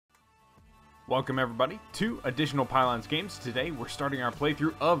Welcome everybody to Additional Pylons Games. Today we're starting our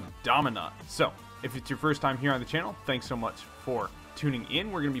playthrough of Domina. So, if it's your first time here on the channel, thanks so much for tuning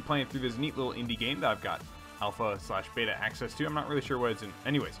in. We're going to be playing through this neat little indie game that I've got alpha/beta access to. I'm not really sure what it's in.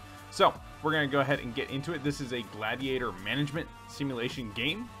 Anyways, so we're going to go ahead and get into it. This is a gladiator management simulation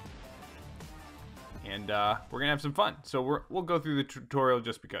game. And we're going to have some fun. So we'll go through the tutorial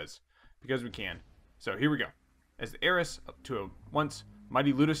just because we can. So here we go. As the heiress to a once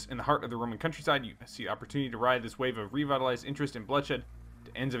mighty ludus in the heart of the Roman countryside, you see opportunity to ride this wave of revitalized interest in bloodshed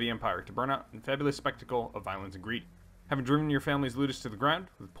to ends of the empire, to burn out in fabulous spectacle of violence and greed. Having driven your family's ludus to the ground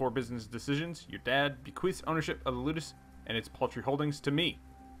with poor business decisions, your dad bequeaths ownership of the ludus and its paltry holdings to me.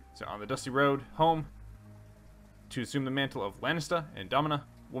 So on the dusty road home to assume the mantle of Lannister and Domina,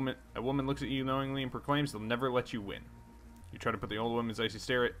 a woman looks at you knowingly and proclaims they'll never let you win. You try to put the old woman's icy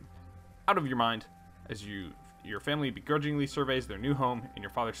stare out of your mind as your family begrudgingly surveys their new home, and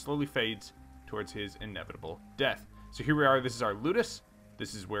your father slowly fades towards his inevitable death. So here we are. This is our ludus.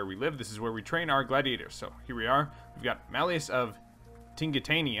 This is where we live. This is where we train our gladiators. So here we are. We've got Malleus of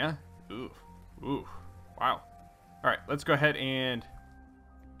Tingatania. Ooh. Wow. All right, let's go ahead and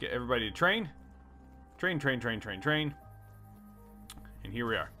get everybody to train. Train. And here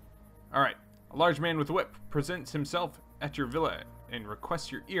we are. All right. A large man with a whip presents himself at your villa and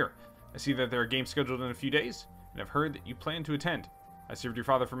requests your ear. I see that there are games scheduled in a few days, and I've heard that you plan to attend. I served your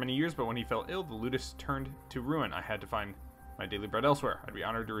father for many years, but when he fell ill, the ludus turned to ruin. I had to find my daily bread elsewhere. I'd be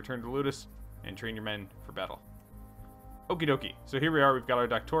honored to return to the ludus and train your men for battle. Okie dokie. So here we are. We've got our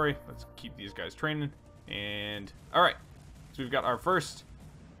doctori. Let's keep these guys training. And, alright. So we've got our first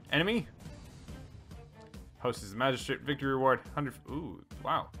enemy. Host is the magistrate. Victory reward. 100. Ooh,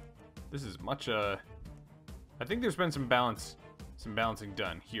 wow. This is much, I think there's been some balancing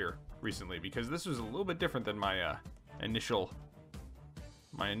done here recently, because this was a little bit different than my initial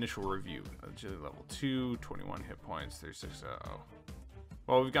review. Agility level 2, 21 hit points, 36.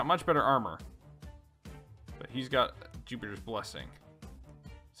 Well, we've got much better armor, but he's got Jupiter's blessing.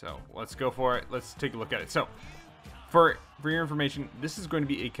 So let's go for it. Let's take a look at it. So for your information, this is going to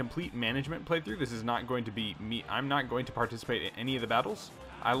be a complete management playthrough. This is not going to be me. I'm not going to participate in any of the battles.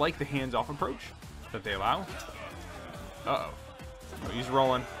 I like the hands-off approach that they allow. Oh, he's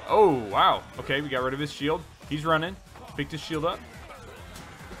rolling. Oh, wow. Okay, we got rid of his shield. He's running. Picked his shield up.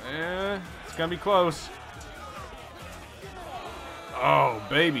 It's going to be close. Oh,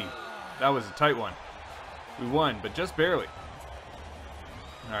 baby. That was a tight one. We won, but just barely.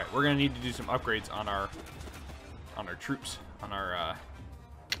 All right, we're going to need to do some upgrades on our troops. All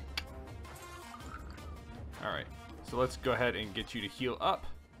right, so let's go ahead and get you to heal up.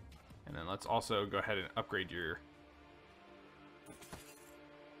 And then let's also go ahead and upgrade your...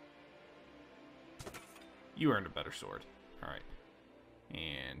 You earned a better sword. Alright.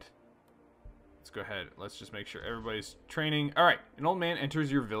 And let's go ahead. Let's just make sure everybody's training. Alright. An old man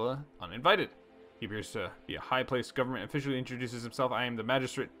enters your villa uninvited. He appears to be a high-placed government official. He introduces himself. I am the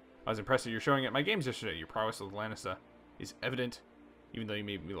magistrate. I was impressed that you're showing at my games yesterday. Your prowess with Lannister is evident, even though you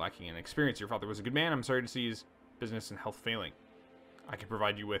may be lacking in experience. Your father was a good man. I'm sorry to see his business and health failing. I can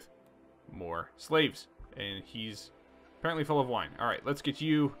provide you with more slaves. And he's apparently full of wine. Alright, let's get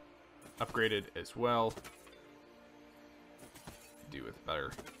you upgraded as well. Do with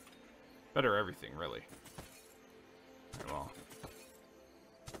better everything, really. Right, well,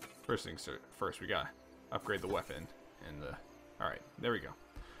 first things first, we gotta upgrade the weapon and the... Alright, there we go.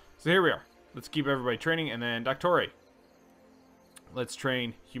 So here we are. Let's keep everybody training, and then doctori. Let's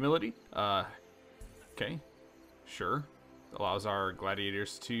train humility. Okay, sure. Allows our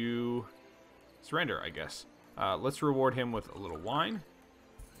gladiators to surrender, I guess. Let's reward him with a little wine,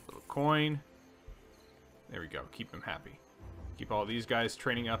 a little coin. There we go. Keep him happy. Keep all these guys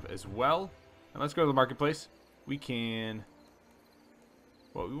training up as well. And let's go to the marketplace. We can...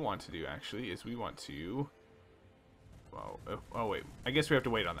 What we want to do, actually, is we want to... Well, oh, wait. I guess we have to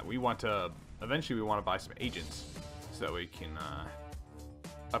wait on that. We want to... Eventually, we want to buy some agents so that we can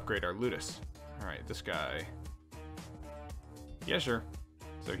upgrade our ludus. Alright, this guy... Yeah, sure.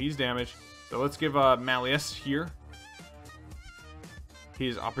 So he's damaged. So let's give Malleus here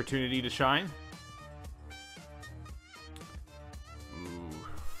his opportunity to shine.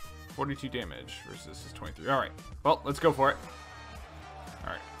 42 damage versus his 23. Alright. Well, let's go for it.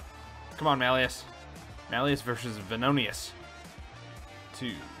 Alright. Come on, Malleus. Malleus versus Venonius.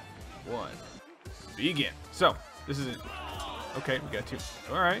 2, 1. Begin. So, this is it. Okay, we got 2.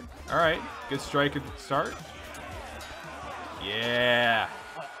 Alright. Alright. Good strike at the start. Yeah.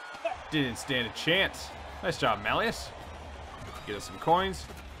 Didn't stand a chance. Nice job, Malleus. Get us some coins.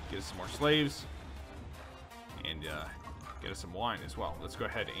 Get us some more slaves. And, get us some wine as well. Let's go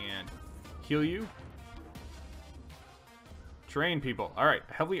ahead and heal you. Train people. Alright,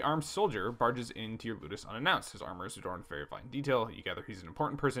 a heavily armed soldier barges into your ludus unannounced. His armor is adorned with very fine detail. You gather he's an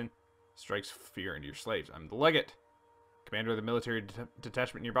important person. Strikes fear into your slaves. I'm the legate. Commander of the military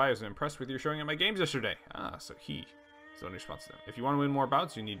detachment nearby was impressed with your showing at my games yesterday. Ah, so he is the one who responds to them. If you want to win more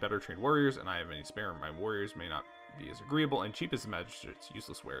bouts, you need better trained warriors, and I have any spare. My warriors may not be as agreeable and cheap as the magistrate's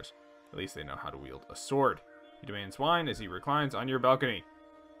useless wares. At least they know how to wield a sword. He demands wine as he reclines on your balcony.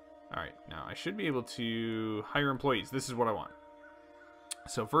 Alright, now I should be able to hire employees. This is what I want.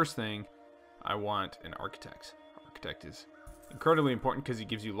 So first thing, I want an architect. Architect is incredibly important because he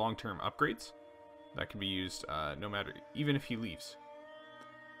gives you long-term upgrades that can be used no matter, even if he leaves.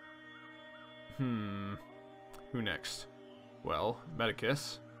 Who next? Well,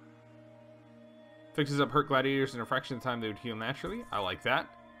 Medicus. Fixes up hurt gladiators in a fraction of the time they would heal naturally. I like that.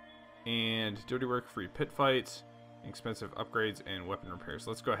 And dirty work, free pit fights, expensive upgrades, and weapon repairs.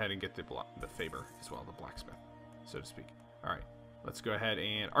 Let's go ahead and get the Faber as well, the blacksmith, so to speak. Alright, let's go ahead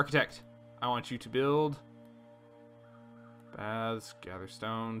and architect. I want you to build baths, gather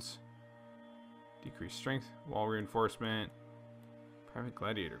stones, decrease strength, wall reinforcement, private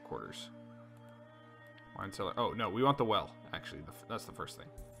gladiator quarters. Wine cellar. Oh, no, we want the well, actually. That's the first thing.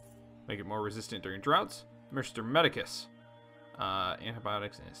 Make it more resistant during droughts. Mr. Medicus.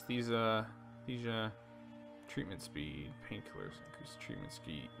 Antibiotics, anesthesia, treatment speed, painkillers, increase treatment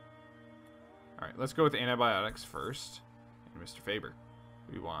speed. Alright, let's go with antibiotics first. And Mr. Faber.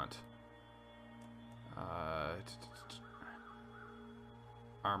 We want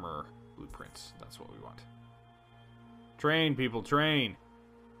armor blueprints. That's what we want. Train, people, train.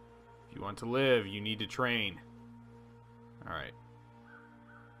 If you want to live, you need to train. Alright.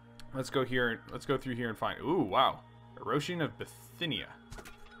 Let's go here. Let's go through here and find. Ooh, wow. Erosion of Bithynia.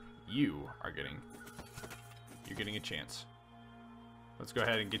 You're getting a chance. Let's go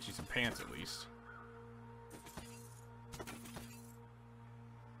ahead and get you some pants at least.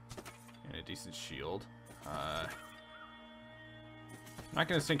 And a decent shield. I'm not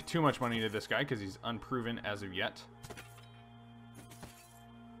going to sink too much money into this guy because he's unproven as of yet.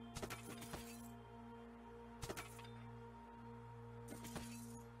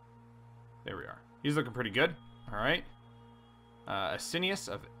 There we are. He's looking pretty good. Alright. Asinius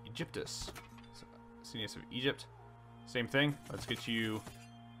of Egyptus. Asinius of Egypt. Same thing. Let's get you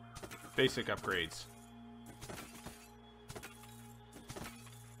basic upgrades.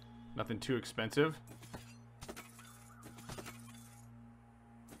 Nothing too expensive.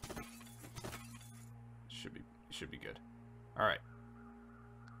 Should be good. Alright.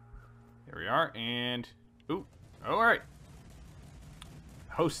 Here we are, and ooh, alright.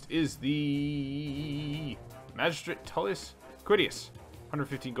 Host is the Magistrate Tullius Quidius.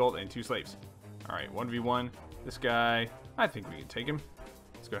 115 gold and 2 slaves. Alright, 1v1. This guy, I think we can take him.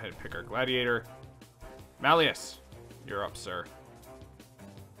 Let's go ahead and pick our gladiator. Malleus, you're up, sir.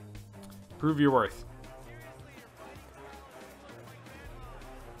 Prove your worth.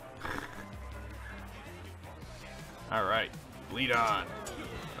 Alright, lead on.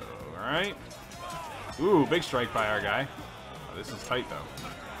 Alright. Ooh, big strike by our guy. Oh, this is tight, though.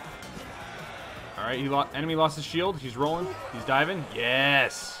 Alright, enemy lost his shield. He's rolling. He's diving.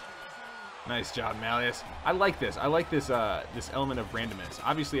 Yes! Nice job, Malleus. I like this. I like this this element of randomness.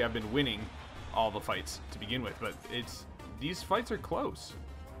 Obviously, I've been winning all the fights to begin with, but these fights are close.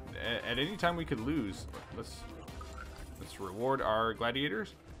 At any time we could lose. Let's reward our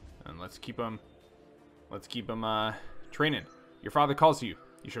gladiators, and let's keep them training. Your father calls you.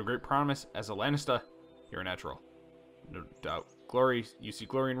 You show great promise as a Lannister. You're a natural. No doubt. Glory, you see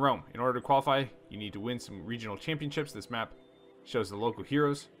glory in Rome. In order to qualify, you need to win some regional championships. This map shows the local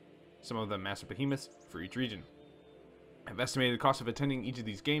heroes, some of them massive behemoths, for each region. I've estimated the cost of attending each of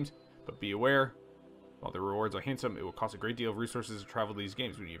these games, but be aware, while the rewards are handsome, it will cost a great deal of resources to travel to these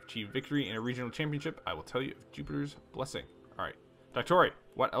games. When you achieve victory in a regional championship, I will tell you of Jupiter's blessing. Alright. Doctore,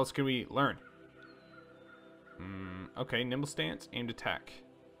 what else can we learn? Okay, nimble stance, aimed attack.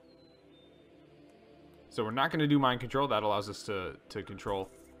 So we're not going to do mind control. That allows us to control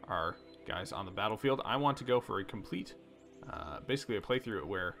our guys on the battlefield. I want to go for a complete, basically a playthrough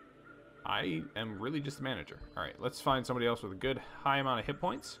where I am really just the manager. Alright, let's find somebody else with a good high amount of hit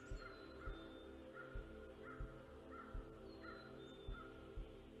points.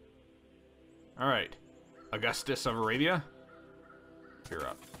 Alright, Augustus of Arabia, you're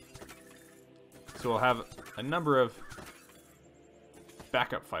up. So we'll have a number of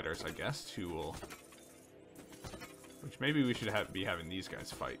backup fighters, I guess, who will... Which maybe we should be having these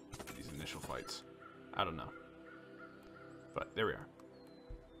guys fight, these initial fights. I don't know. But there we are.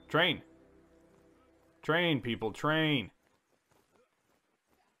 Train! Train, people, train!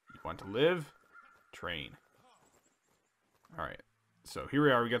 Want to live? Train. Alright. So here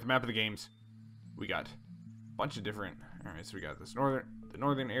we are. We got the map of the games. We got a bunch of different... Alright, so we got this the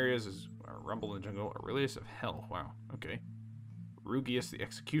northern areas is Rumble in the Jungle. Aurelius of Hell. Wow. Okay. Rugius the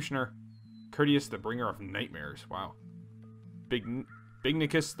Executioner. Courteous the Bringer of Nightmares. Wow.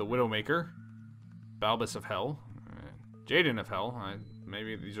 Bignicus the Widowmaker. Balbus of Hell. Jaden of Hell.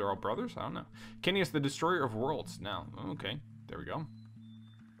 Maybe these are all brothers? I don't know. Kenius the Destroyer of Worlds. Now, okay. There we go.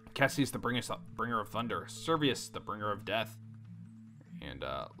 Cassius the Bringer of Thunder. Servius the Bringer of Death. And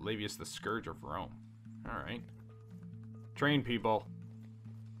Labius the Scourge of Rome. Alright. Train people.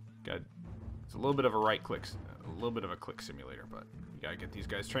 It's a little bit of a a little bit of a click simulator, but you gotta get these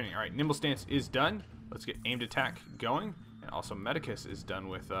guys training. Alright, Nimble Stance is done. Let's get aimed attack going. And also Medicus is done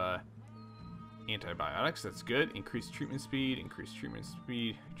with antibiotics. That's good. Increased treatment speed, increased treatment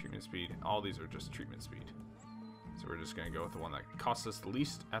speed, treatment speed. All these are just treatment speed. So we're just gonna go with the one that costs us the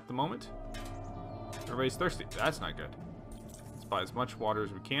least at the moment. Everybody's thirsty. That's not good. Let's buy as much water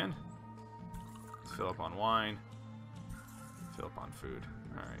as we can. Let's fill up on wine. Fill up on food.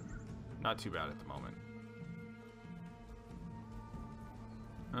 Alright. Not too bad at the moment.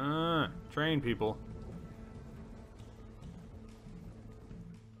 Train people.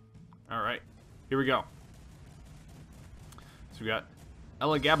 Alright. Here we go. So we got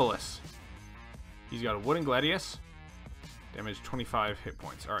Elagabalus. He's got a wooden gladius. Damage 25 hit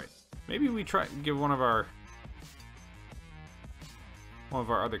points. Alright. Maybe we try to give one of our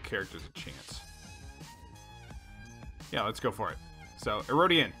other characters a chance. Yeah, let's go for it. So,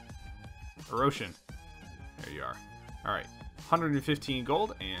 Erodian. Erosian. There you are. Alright. 115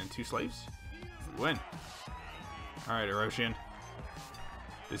 gold and 2 slaves. We win. Alright, Erosian.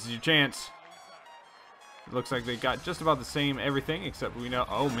 This is your chance. It looks like they got just about the same everything, except we know...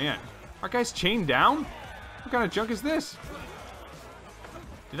 Oh, man. Our guy's chained down? What kind of junk is this?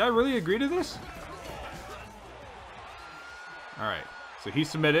 Did I really agree to this? Alright. So he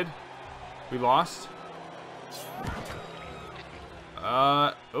submitted. We lost.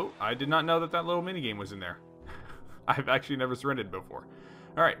 Oh, I did not know that little minigame was in there. I've actually never surrendered before.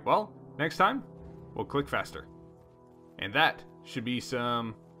 Alright, well, next time, we'll click faster. And that should be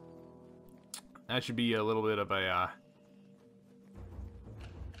some... That should be a little bit of a...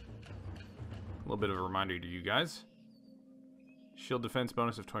 little bit of a reminder to you guys. Shield defense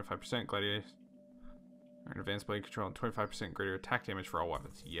bonus of 25%. Gladiators. Advanced blade control and 25% greater attack damage for all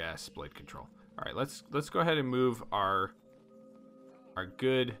weapons. Yes, blade control. Alright, let's go ahead and move our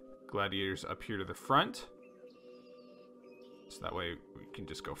good gladiators up here to the front. So that way we can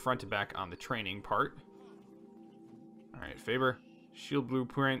just go front to back on the training part. Alright, Faber. Shield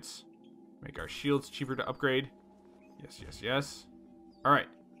blueprints. Make our shields cheaper to upgrade. Yes, yes, yes. Alright.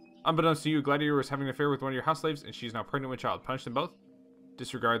 Unbeknownst to you, a gladiator was having an affair with one of your house slaves, and she's now pregnant with a child. Punish them both.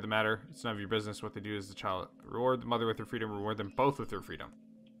 Disregard the matter. It's none of your business what they do as the child. Reward the mother with her freedom. Reward them both with their freedom.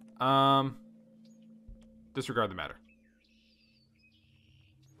 Disregard the matter.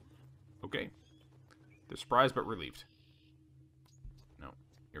 Okay. They're surprised but relieved. No.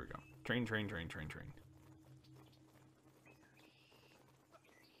 Here we go. Train, train, train, train, train.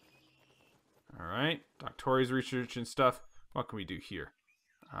 Alright. Doctori's research and stuff. What can we do here?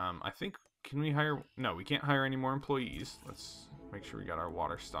 I think... Can we hire... No, we can't hire any more employees. Let's make sure we got our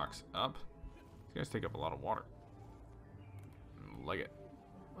water stocks up. These guys take up a lot of water. Like it.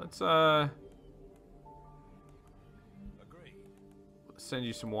 Let's send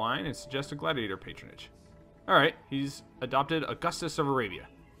you some wine and suggest a gladiator patronage. Alright, he's adopted Augustus of Arabia.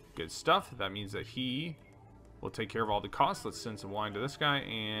 Good stuff. That means that he will take care of all the costs. Let's send some wine to this guy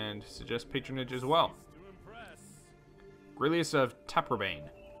and suggest patronage as well. Grilius of Taprobane.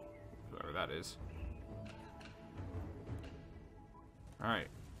 Whoever that is. Alright.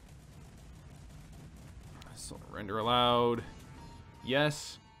 Surrender allowed.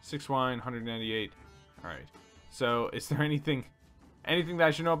 Yes. 6 wine, 198. Alright. So, is there anything that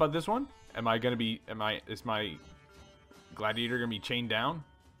I should know about this one? Is my gladiator gonna be chained down?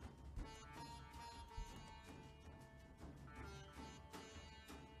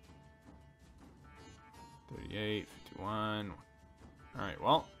 $38, $51. Alright,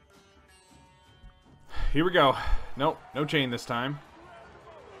 well. Here we go. Nope, no chain this time.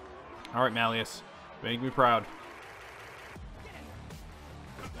 Alright, Malleus. Make me proud.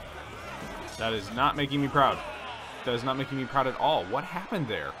 That is not making me proud. That is not making me proud at all. What happened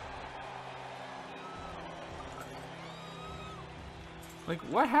there? Like,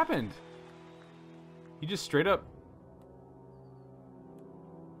 what happened? He just straight up...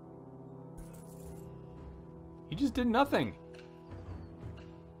 He just did nothing.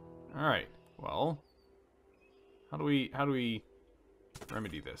 Alright, well... How do we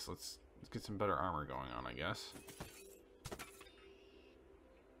remedy this. Let's get some better armor going on, I guess.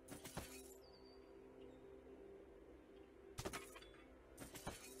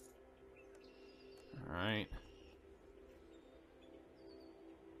 Alright.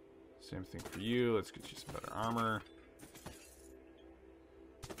 Same thing for you. Let's get you some better armor.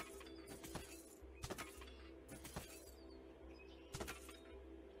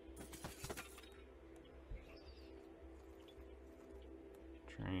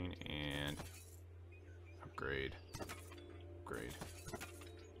 Train and upgrade. Upgrade.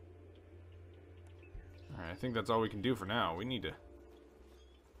 Alright, I think that's all we can do for now. We need to...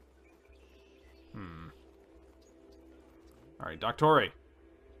 Alright, Doctore.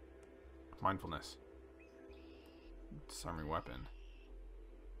 Mindfulness. Disarming weapon.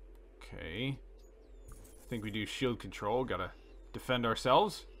 Okay. I think we do shield control. Gotta defend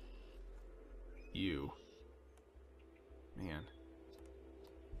ourselves. You. Man.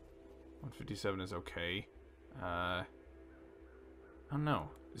 157 is okay. I don't know.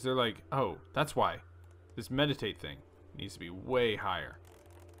 Is there like... Oh, that's why. This meditate thing needs to be way higher.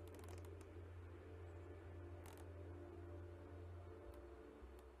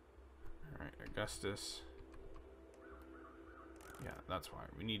 Alright, Augustus. Yeah, that's why.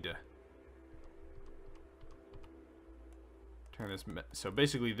 We need to turn this... So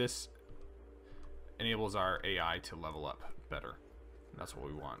basically this enables our AI to level up better. And that's what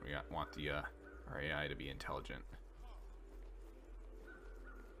we want. We want the our AI to be intelligent.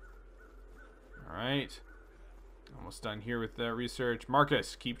 Alright. Almost done here with the research.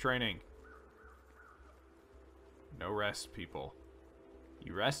 Marcus, keep training. No rest, people.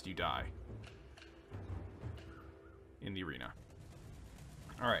 You rest, you die. In the arena.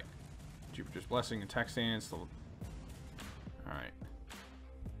 Alright. Jupiter's Blessing, attack stance. Alright.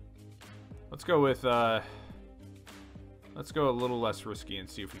 Let's go with, let's go a little less risky and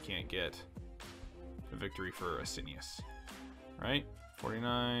see if we can't get a victory for Asinius. Right?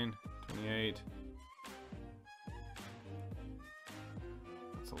 49, 28.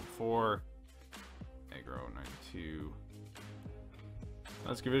 That's level 4. Agro, 92.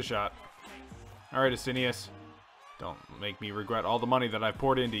 Let's give it a shot. Alright, Asinius. Don't make me regret all the money that I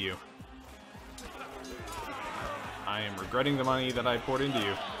poured into you. I am regretting the money that I poured into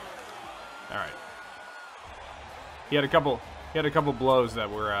you. Alright. He had a couple blows that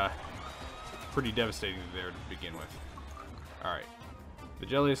were pretty devastating there to begin with. Alright.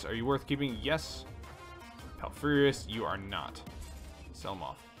 Vigilius, are you worth keeping? Yes. Palfurius, you are not. Sell them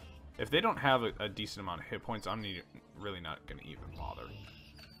off. If they don't have a decent amount of hit points, I'm really not going to even bother.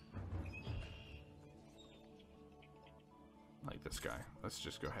 Like this guy. Let's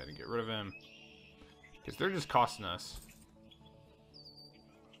just go ahead and get rid of him. Because they're just costing us...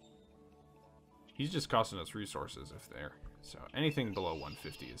 He's just costing us resources if they're... So anything below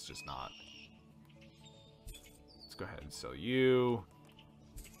 150 is just not. Let's go ahead and sell you.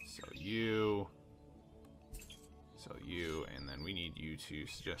 Sell you. Sell you. And then we need you to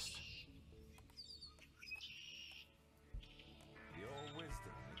just...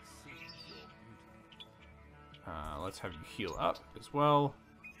 let's have you heal up as well.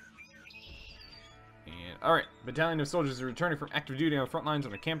 And alright, battalion of soldiers are returning from active duty on the front lines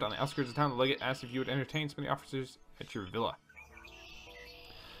and are camped on the outskirts of town. The legate asked if you would entertain some of the officers at your villa.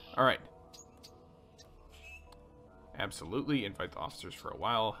 Alright. Absolutely, invite the officers for a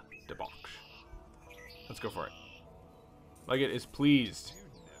while. Debauch. Let's go for it. Legate is pleased.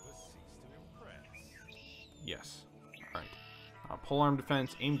 Yes. Alright. Polearm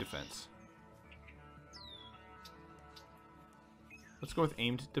defense, aim defense. Let's go with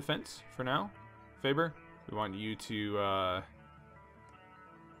aimed defense for now. Faber, we want you to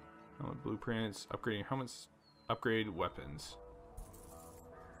helmet blueprints, upgrading helmets, upgrade weapons.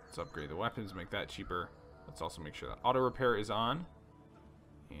 Let's upgrade the weapons, make that cheaper. Let's also make sure that auto repair is on.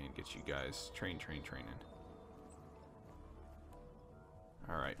 And get you guys training.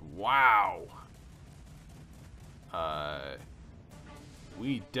 Alright, wow.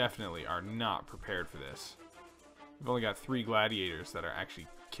 We definitely are not prepared for this. We've only got 3 gladiators that are actually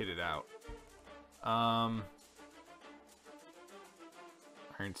kitted out.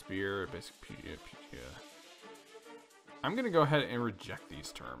 Iron Spear, basic PGA. I'm gonna go ahead and reject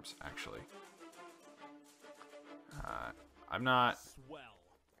these terms, actually. I'm not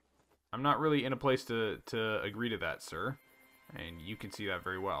really in a place to agree to that, sir. And you can see that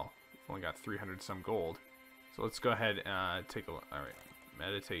very well. We've only got 300 some gold. So let's go ahead and take a look. Alright,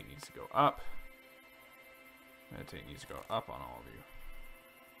 meditate needs to go up. Meditate needs to go up on all of you.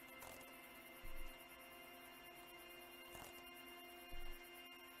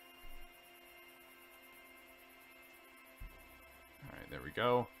 Alright, there we we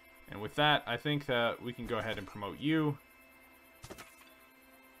go. And with that, I think that we can go ahead and promote you.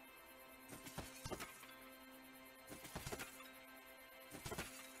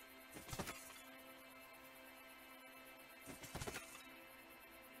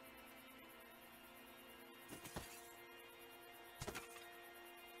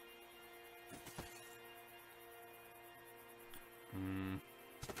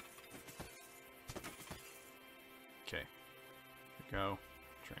 Okay. Go.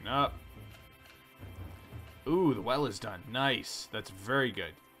 Train up. Ooh, the well is done. Nice. That's very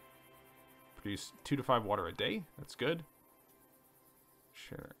good. Produce 2 to 5 water a day. That's good.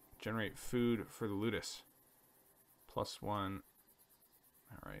 Sure. Generate food for the ludus. +1.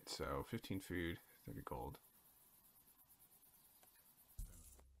 Alright, so 15 food, 30 gold.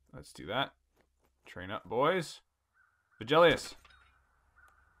 Let's do that. Train up, boys. Vigilius.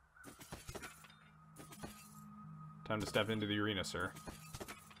 Time to step into the arena, sir.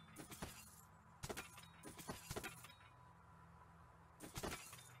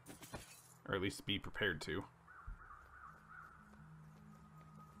 Or at least be prepared to.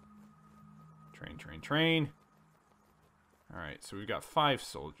 Train, train, train. Alright, so we've got 5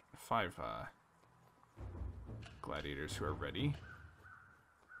 gladiators who are ready.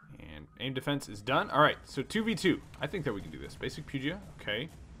 And aim defense is done. Alright, so 2v2. I think that we can do this. Basic Pugia, okay.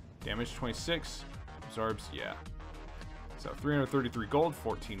 Damage 26. Absorbs, yeah. So 333 gold,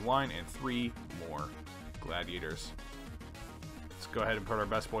 14 wine, and 3 more gladiators. Let's go ahead and put our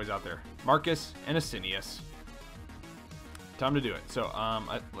best boys out there. Marcus and Asinius. Time to do it. So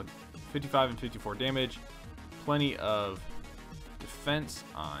 55 and 54 damage. Plenty of defense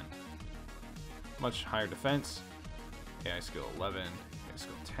on much higher defense. AI skill 11. AI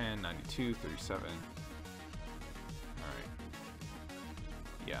skill 10, 92, 37. Alright.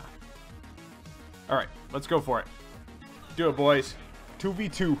 Yeah. Alright, let's go for it. Do it, boys.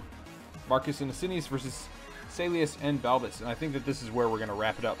 2v2. Marcus and Asinius versus Salius and Balbus. And I think that this is where we're going to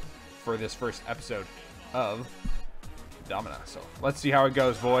wrap it up for this first episode of Domina. So let's see how it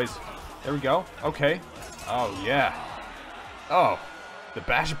goes, boys. There we go. Okay. Oh, yeah. Oh, the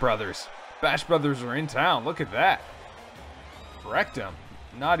Bash Brothers. Bash Brothers are in town. Look at that. Wrecked them.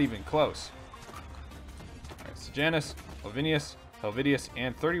 Not even close. All right, Sejanus, Helvidius,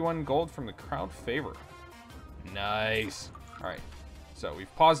 and 31 gold from the crowd favor. Nice. All right, so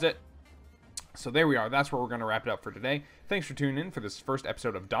we've paused it. So there we are. That's where we're going to wrap it up for today. Thanks for tuning in for this first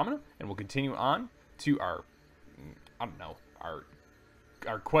episode of Domina, and we'll continue on to our, I don't know,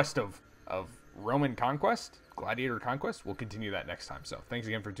 our quest of Roman conquest, gladiator conquest. We'll continue that next time. So thanks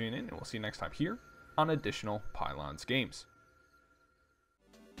again for tuning in, and we'll see you next time here on Additional Pylons Games.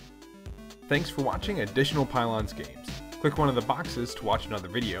 Thanks for watching Additional Pylons Games. Click one of the boxes to watch another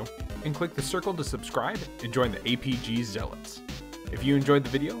video, and click the circle to subscribe and join the APG Zealots. If you enjoyed the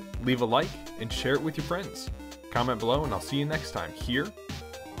video, leave a like and share it with your friends. Comment below and I'll see you next time here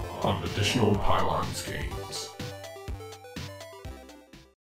on Additional Pylons Games.